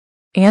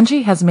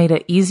Angie has made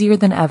it easier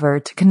than ever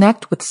to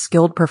connect with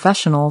skilled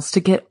professionals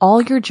to get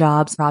all your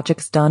jobs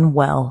projects done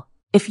well.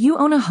 If you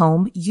own a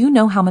home, you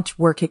know how much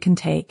work it can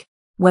take,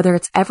 whether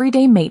it's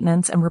everyday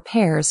maintenance and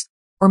repairs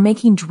or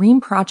making dream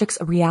projects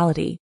a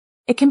reality.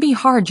 It can be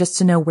hard just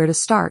to know where to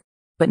start,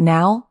 but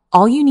now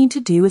all you need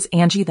to do is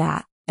Angie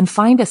that and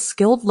find a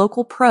skilled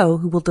local pro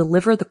who will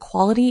deliver the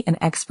quality and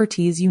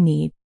expertise you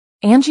need.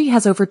 Angie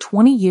has over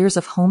 20 years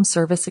of home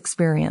service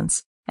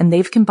experience, and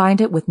they've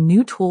combined it with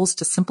new tools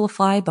to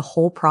simplify the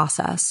whole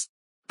process.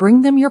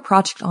 Bring them your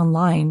project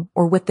online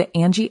or with the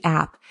Angie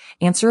app,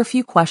 answer a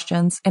few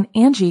questions, and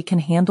Angie can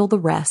handle the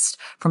rest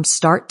from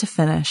start to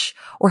finish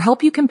or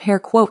help you compare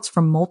quotes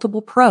from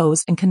multiple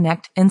pros and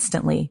connect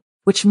instantly,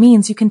 which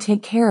means you can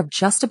take care of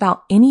just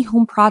about any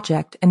home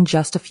project in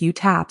just a few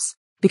taps.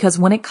 Because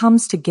when it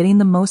comes to getting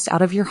the most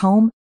out of your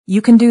home,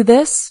 you can do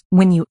this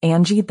when you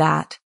Angie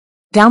that.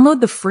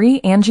 Download the free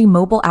Angie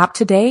mobile app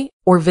today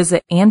or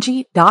visit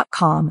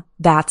Angie.com.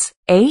 That's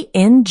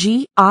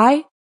ANGI.com.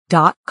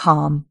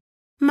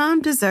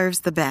 Mom deserves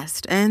the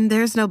best, and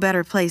there's no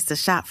better place to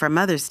shop for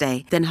Mother's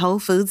Day than Whole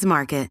Foods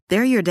Market.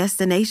 They're your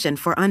destination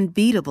for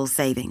unbeatable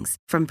savings,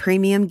 from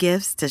premium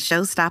gifts to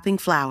show-stopping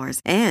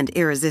flowers and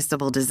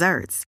irresistible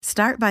desserts.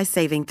 Start by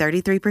saving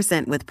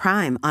 33% with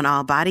Prime on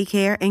all body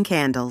care and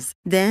candles.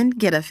 Then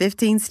get a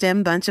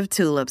 15-stem bunch of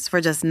tulips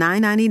for just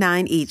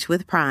 $9.99 each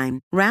with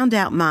Prime. Round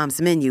out Mom's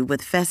menu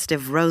with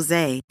festive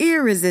rosé,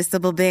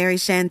 irresistible berry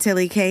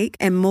chantilly cake,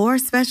 and more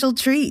special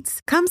treats.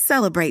 Come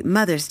celebrate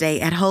Mother's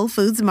Day at Whole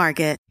Foods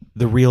Market.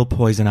 The Real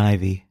Poison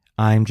Ivy.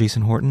 I'm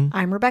Jason Horton.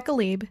 I'm Rebecca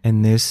Lieb.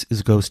 And this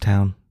is Ghost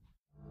Town.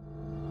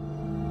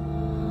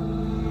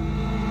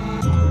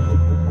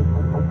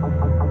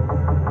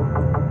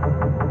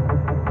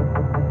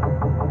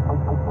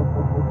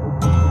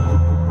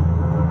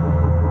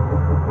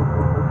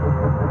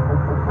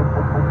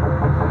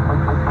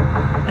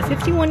 A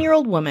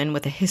 51-year-old woman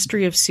with a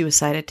history of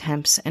suicide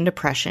attempts and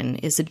depression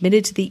is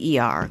admitted to the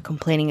ER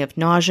complaining of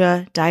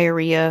nausea,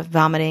 diarrhea,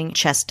 vomiting,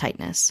 chest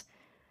tightness.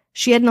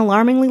 She had an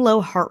alarmingly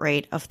low heart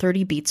rate of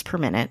 30 beats per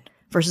minute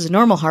versus a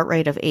normal heart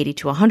rate of 80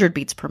 to 100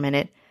 beats per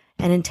minute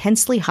and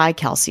intensely high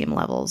calcium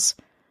levels.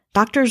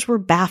 Doctors were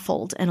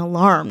baffled and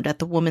alarmed at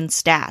the woman's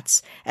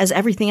stats, as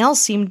everything else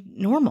seemed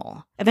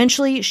normal.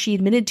 Eventually, she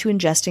admitted to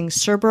ingesting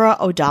Cerbera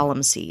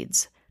odollam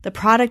seeds, the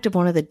product of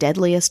one of the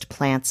deadliest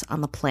plants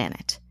on the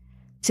planet.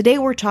 Today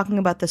we're talking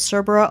about the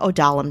Cerbera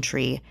odollam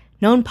tree,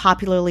 known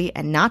popularly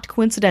and not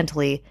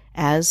coincidentally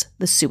as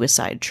the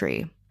suicide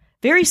tree.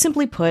 Very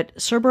simply put,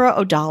 Cerbera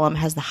odollam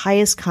has the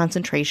highest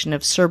concentration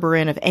of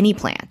cerberin of any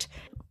plant,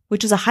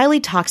 which is a highly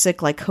toxic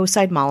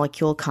glycoside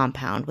molecule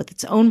compound with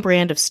its own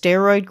brand of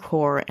steroid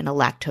core and a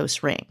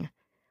lactose ring.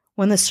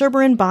 When the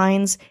cerberin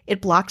binds,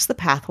 it blocks the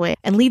pathway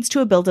and leads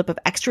to a buildup of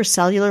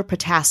extracellular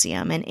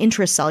potassium and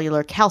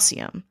intracellular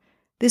calcium.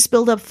 This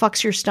buildup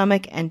fucks your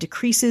stomach and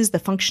decreases the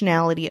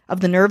functionality of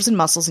the nerves and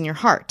muscles in your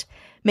heart,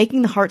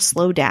 making the heart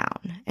slow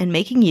down and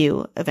making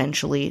you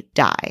eventually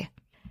die.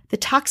 The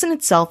toxin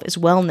itself is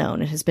well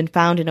known and has been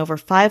found in over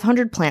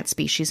 500 plant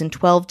species in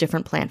 12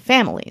 different plant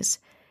families.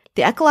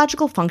 The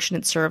ecological function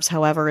it serves,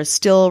 however, is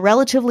still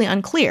relatively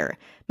unclear,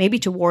 maybe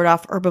to ward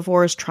off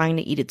herbivores trying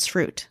to eat its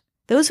fruit.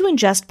 Those who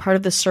ingest part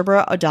of the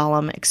Cerbera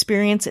odollam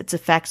experience its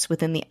effects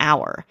within the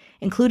hour,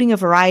 including a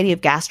variety of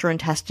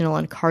gastrointestinal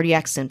and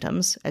cardiac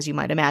symptoms, as you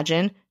might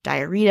imagine,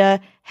 diarrhea,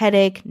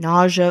 headache,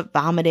 nausea,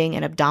 vomiting,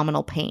 and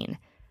abdominal pain.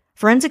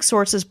 Forensic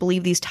sources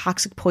believe these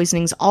toxic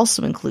poisonings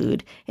also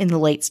include, in the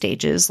late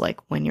stages, like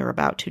when you're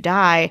about to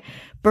die,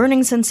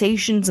 burning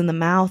sensations in the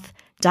mouth,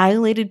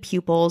 dilated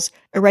pupils,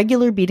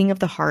 irregular beating of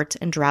the heart,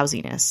 and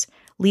drowsiness,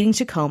 leading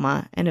to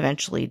coma and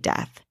eventually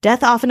death.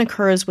 Death often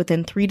occurs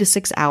within 3 to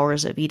 6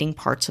 hours of eating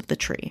parts of the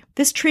tree.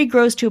 This tree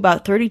grows to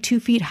about 32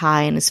 feet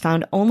high and is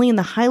found only in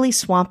the highly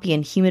swampy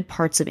and humid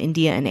parts of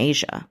India and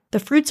Asia. The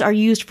fruits are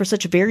used for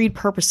such varied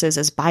purposes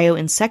as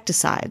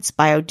bioinsecticides,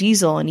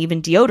 biodiesel, and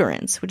even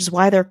deodorants, which is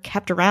why they're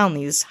kept around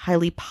these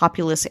highly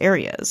populous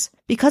areas.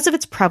 Because of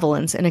its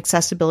prevalence and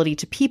accessibility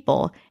to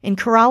people, in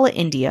Kerala,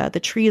 India,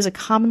 the tree is a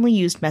commonly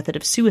used method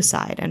of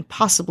suicide and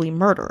possibly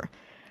murder.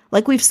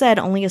 Like we've said,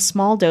 only a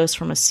small dose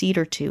from a seed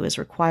or two is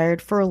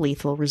required for a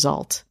lethal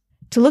result.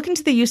 To look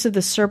into the use of the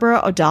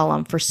Cerbera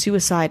odollam for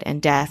suicide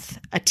and death,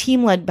 a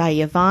team led by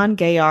Yvonne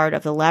Gaillard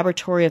of the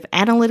Laboratory of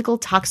Analytical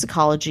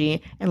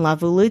Toxicology in La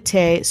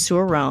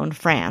Voulte-sur-Rhône,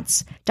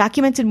 France,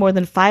 documented more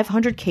than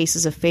 500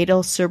 cases of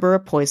fatal Cerbera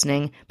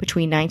poisoning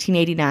between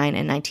 1989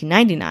 and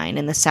 1999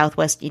 in the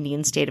southwest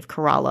Indian state of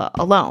Kerala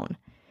alone.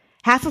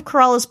 Half of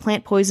Kerala's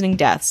plant poisoning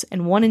deaths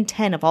and 1 in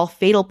 10 of all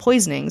fatal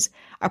poisonings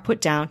are put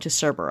down to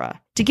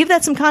Cerbera. To give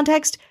that some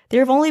context,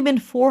 there have only been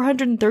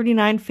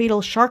 439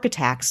 fatal shark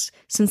attacks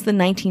since the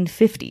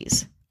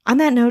 1950s. On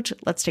that note,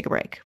 let's take a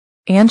break.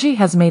 Angie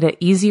has made it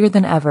easier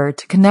than ever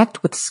to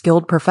connect with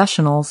skilled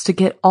professionals to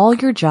get all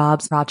your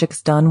jobs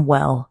projects done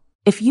well.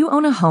 If you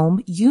own a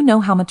home, you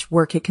know how much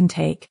work it can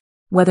take,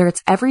 whether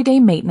it's everyday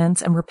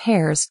maintenance and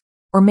repairs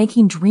or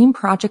making dream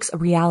projects a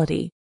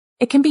reality.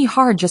 It can be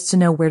hard just to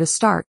know where to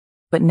start,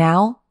 but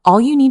now all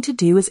you need to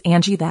do is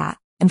Angie that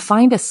and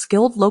find a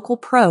skilled local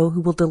pro who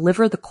will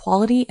deliver the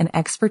quality and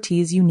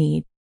expertise you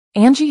need.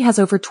 Angie has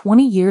over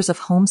 20 years of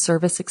home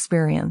service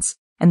experience,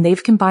 and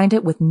they've combined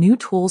it with new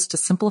tools to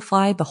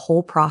simplify the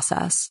whole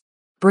process.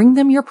 Bring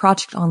them your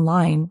project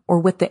online or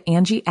with the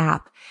Angie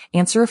app,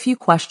 answer a few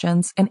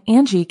questions, and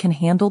Angie can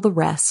handle the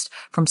rest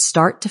from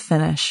start to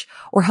finish,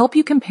 or help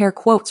you compare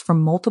quotes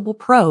from multiple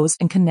pros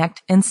and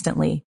connect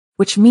instantly,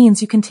 which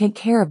means you can take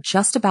care of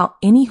just about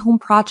any home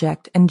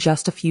project in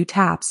just a few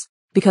taps.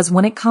 Because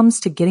when it comes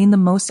to getting the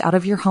most out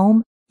of your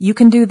home, you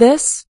can do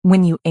this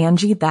when you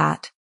Angie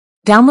that.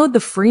 Download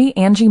the free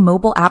Angie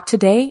mobile app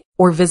today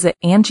or visit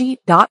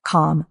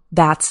Angie.com.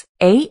 That's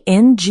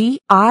ANGI.com.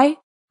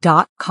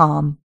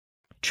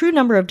 True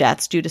number of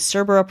deaths due to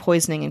Cerbera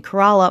poisoning in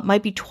Kerala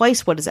might be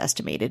twice what is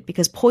estimated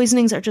because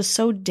poisonings are just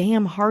so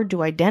damn hard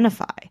to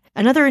identify.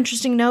 Another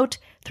interesting note,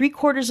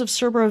 3/4 of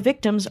Cerbera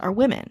victims are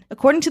women.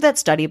 According to that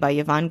study by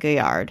Yvonne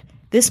Gaillard,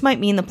 this might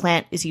mean the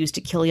plant is used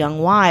to kill young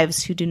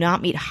wives who do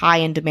not meet high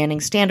and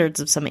demanding standards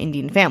of some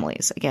Indian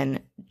families. Again,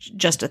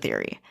 just a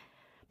theory.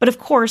 But of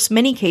course,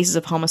 many cases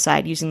of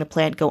homicide using the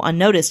plant go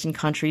unnoticed in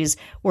countries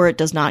where it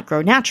does not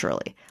grow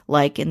naturally,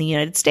 like in the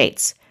United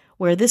States,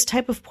 where this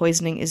type of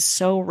poisoning is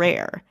so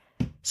rare.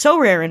 So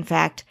rare, in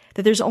fact,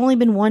 that there's only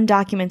been one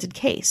documented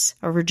case,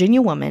 a Virginia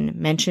woman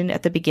mentioned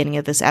at the beginning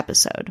of this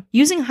episode.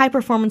 Using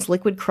high-performance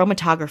liquid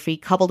chromatography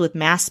coupled with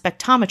mass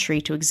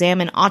spectrometry to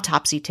examine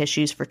autopsy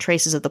tissues for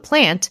traces of the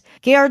plant,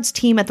 Gaillard's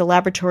team at the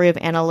Laboratory of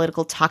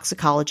Analytical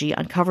Toxicology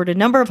uncovered a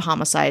number of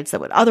homicides that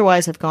would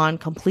otherwise have gone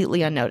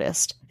completely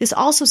unnoticed. This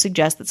also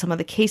suggests that some of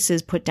the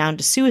cases put down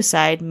to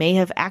suicide may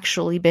have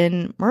actually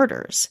been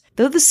murders.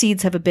 Though the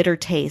seeds have a bitter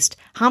taste,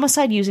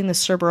 homicide using the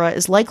Cerbera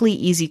is likely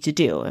easy to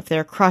do if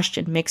they're crushed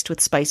and mixed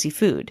with spicy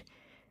food.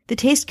 The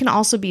taste can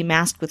also be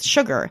masked with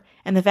sugar,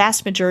 and the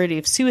vast majority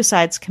of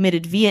suicides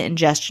committed via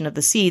ingestion of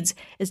the seeds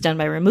is done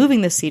by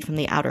removing the seed from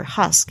the outer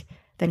husk,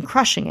 then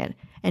crushing it,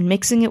 and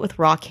mixing it with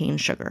raw cane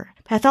sugar.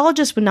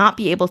 Pathologists would not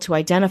be able to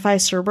identify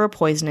Cerbera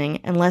poisoning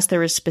unless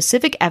there is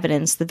specific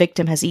evidence the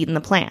victim has eaten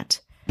the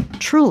plant.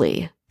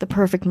 Truly, the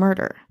perfect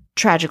murder.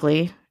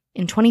 Tragically,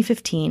 in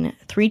 2015,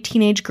 3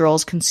 teenage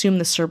girls consumed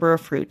the Cerbera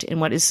fruit in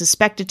what is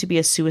suspected to be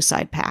a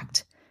suicide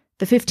pact.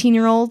 The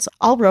 15-year-olds,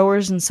 all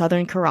rowers in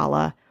southern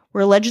Kerala,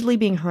 were allegedly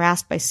being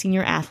harassed by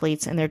senior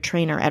athletes and their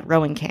trainer at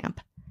rowing camp.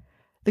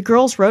 The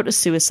girls wrote a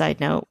suicide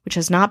note, which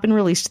has not been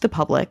released to the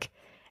public,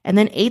 and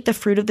then ate the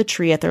fruit of the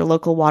tree at their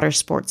local water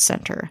sports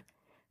center.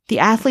 The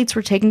athletes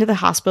were taken to the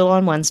hospital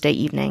on Wednesday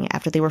evening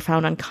after they were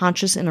found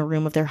unconscious in a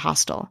room of their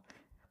hostel.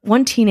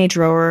 One teenage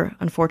rower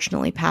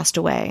unfortunately passed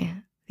away.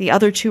 The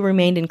other 2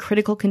 remained in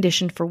critical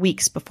condition for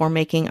weeks before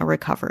making a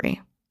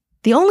recovery.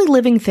 The only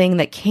living thing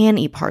that can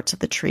eat parts of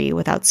the tree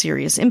without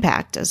serious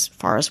impact, as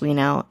far as we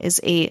know, is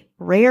a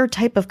rare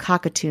type of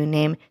cockatoo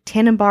named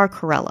Tanimbar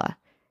corella.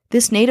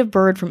 This native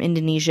bird from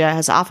Indonesia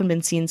has often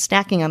been seen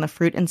snacking on the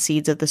fruit and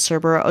seeds of the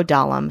Cerbera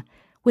odolum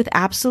with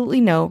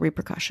absolutely no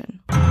repercussion.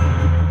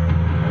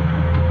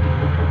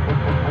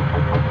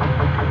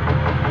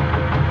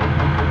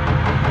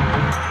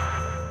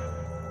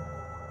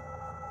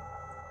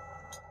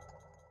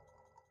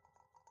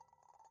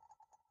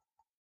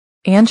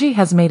 Angie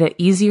has made it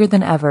easier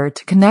than ever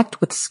to connect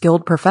with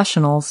skilled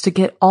professionals to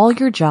get all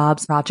your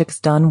jobs projects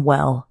done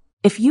well.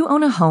 If you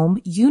own a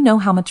home, you know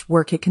how much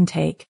work it can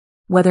take,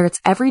 whether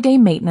it's everyday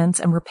maintenance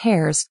and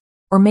repairs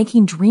or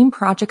making dream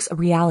projects a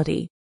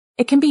reality.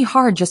 It can be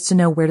hard just to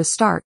know where to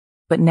start,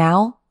 but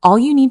now all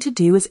you need to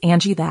do is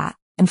Angie that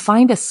and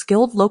find a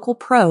skilled local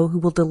pro who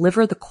will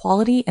deliver the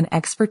quality and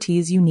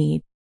expertise you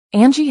need.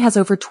 Angie has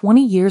over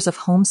 20 years of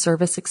home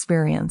service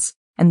experience,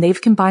 and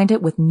they've combined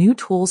it with new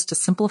tools to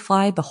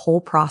simplify the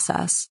whole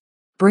process.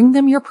 Bring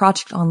them your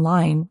project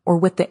online or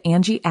with the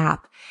Angie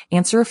app,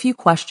 answer a few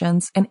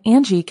questions, and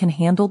Angie can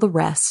handle the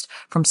rest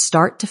from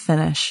start to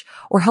finish,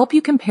 or help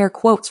you compare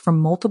quotes from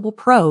multiple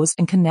pros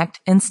and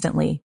connect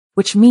instantly,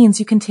 which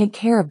means you can take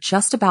care of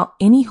just about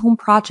any home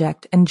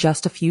project in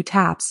just a few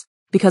taps.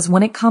 Because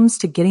when it comes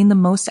to getting the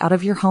most out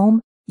of your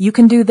home, you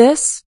can do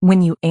this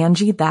when you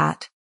Angie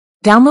that.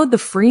 Download the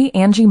free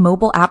Angie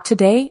mobile app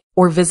today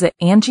or visit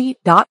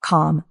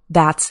Angie.com.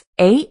 That's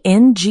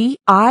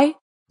ANGI.com.